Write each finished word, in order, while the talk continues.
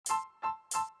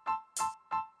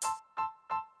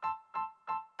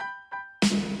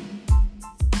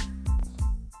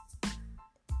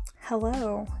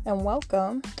Hello and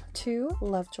welcome to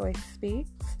Lovejoy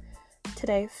Speaks.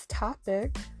 Today's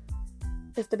topic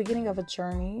is the beginning of a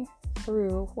journey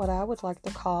through what I would like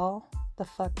to call the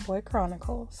Fuckboy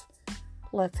Chronicles.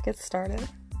 Let's get started.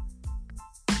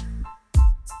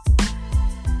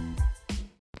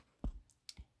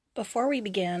 Before we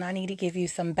begin, I need to give you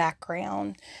some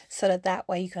background so that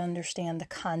way you can understand the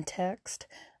context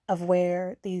of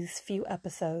where these few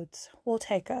episodes will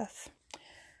take us.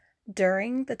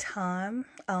 During the time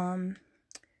of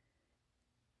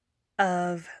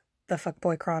the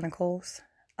Fuckboy Chronicles,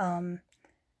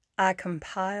 I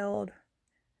compiled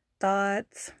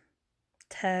thoughts,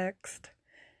 text,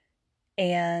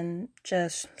 and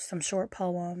just some short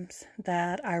poems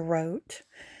that I wrote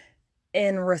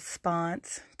in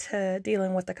response to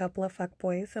dealing with a couple of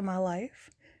fuckboys in my life.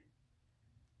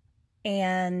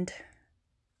 And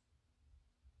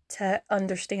to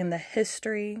understand the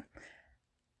history,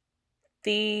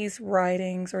 these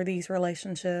writings or these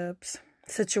relationships,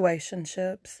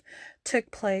 situationships,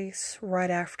 took place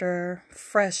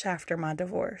fresh after my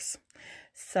divorce.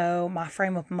 So my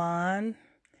frame of mind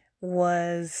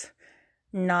was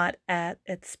not at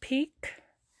its peak,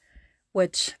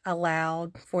 which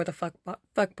allowed for the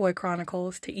Fuckboy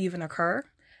Chronicles to even occur.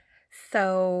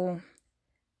 So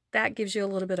that gives you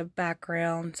a little bit of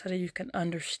background so that you can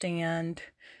understand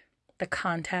the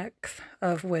context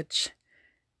of which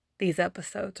these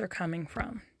episodes are coming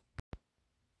from.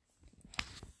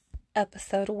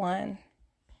 Episode 1,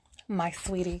 My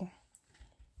Sweetie.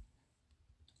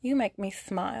 You make me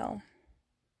smile.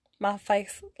 My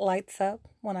face lights up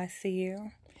when I see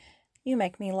you. You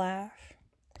make me laugh.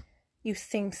 You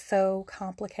seem so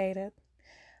complicated,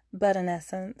 but in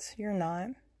essence, you're not.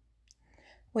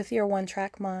 With your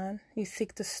one-track mind, you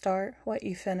seek to start what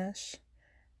you finish.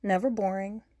 Never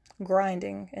boring,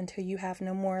 grinding until you have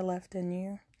no more left in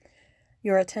you.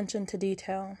 Your attention to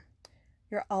detail.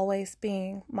 You're always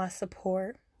being my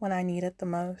support when I need it the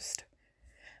most.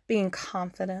 Being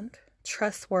confident,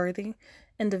 trustworthy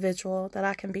individual that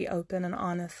I can be open and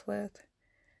honest with.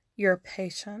 You're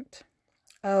patient.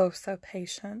 Oh, so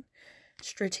patient.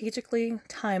 Strategically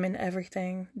timing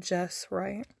everything just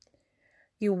right.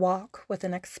 You walk with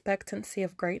an expectancy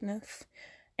of greatness,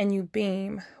 and you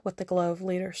beam with the glow of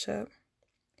leadership.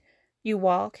 You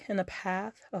walk in a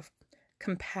path of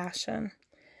compassion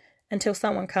until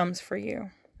someone comes for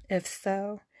you. If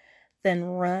so, then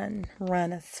run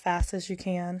as fast as you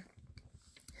can.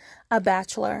 A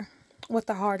bachelor with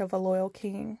the heart of a loyal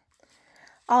king.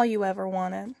 All you ever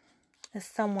wanted is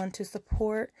someone to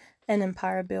support an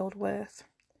empire build with.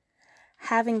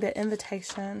 Having the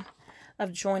invitation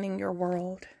of joining your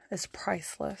world is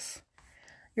priceless.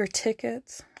 Your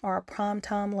tickets are a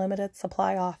primetime limited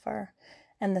supply offer,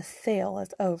 and the sale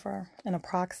is over in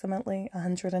approximately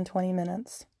 120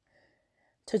 minutes.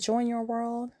 To join your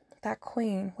world, that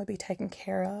queen would be taken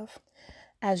care of,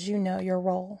 as you know your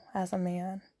role as a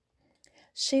man.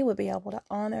 She would be able to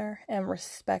honor and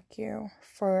respect you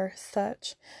for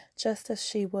such, just as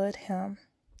she would him.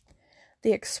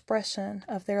 The expression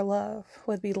of their love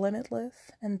would be limitless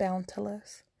and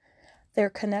boundless.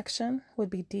 Their connection would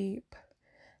be deep,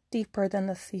 deeper than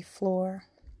the sea floor,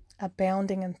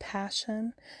 abounding in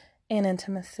passion and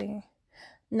intimacy,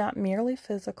 not merely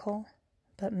physical,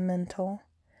 but mental,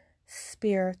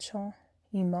 spiritual,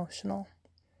 emotional.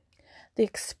 The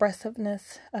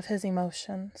expressiveness of his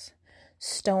emotions,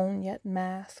 stone yet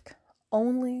masked,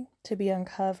 only to be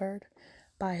uncovered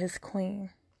by his queen,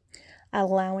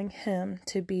 allowing him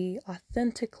to be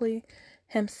authentically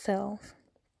himself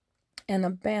and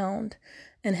abound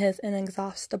in his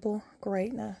inexhaustible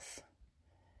greatness.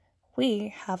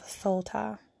 We have a soul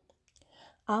tie.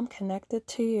 I'm connected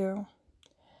to you.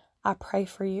 I pray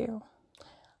for you.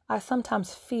 I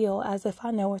sometimes feel as if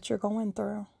I know what you're going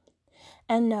through.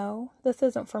 And no, this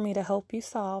isn't for me to help you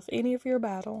solve any of your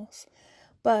battles,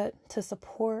 but to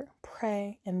support,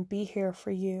 pray, and be here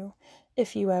for you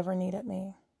if you ever needed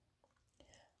me.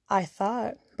 I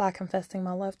thought, by confessing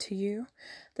my love to you,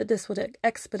 that this would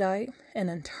expedite an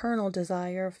internal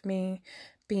desire of me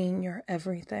being your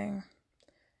everything.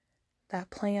 That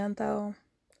plan, though,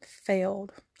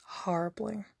 failed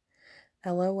horribly.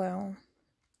 LOL.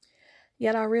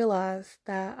 Yet I realize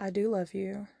that I do love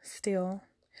you still.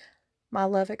 My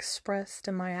love expressed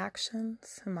in my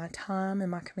actions, in my time, in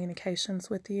my communications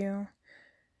with you.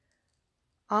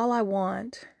 All I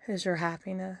want is your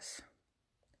happiness.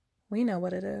 We know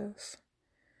what it is.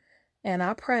 And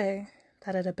I pray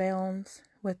that it abounds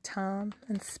with time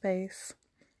and space.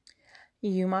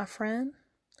 You, my friend,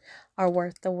 are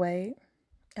worth the wait,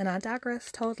 and I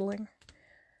digress totally.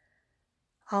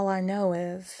 All I know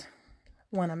is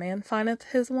When a man findeth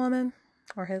his woman,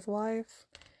 or his wife,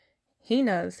 he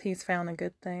knows he's found a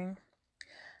good thing.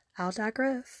 I'll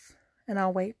digress, and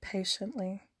I'll wait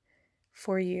patiently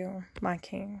for you, my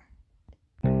king.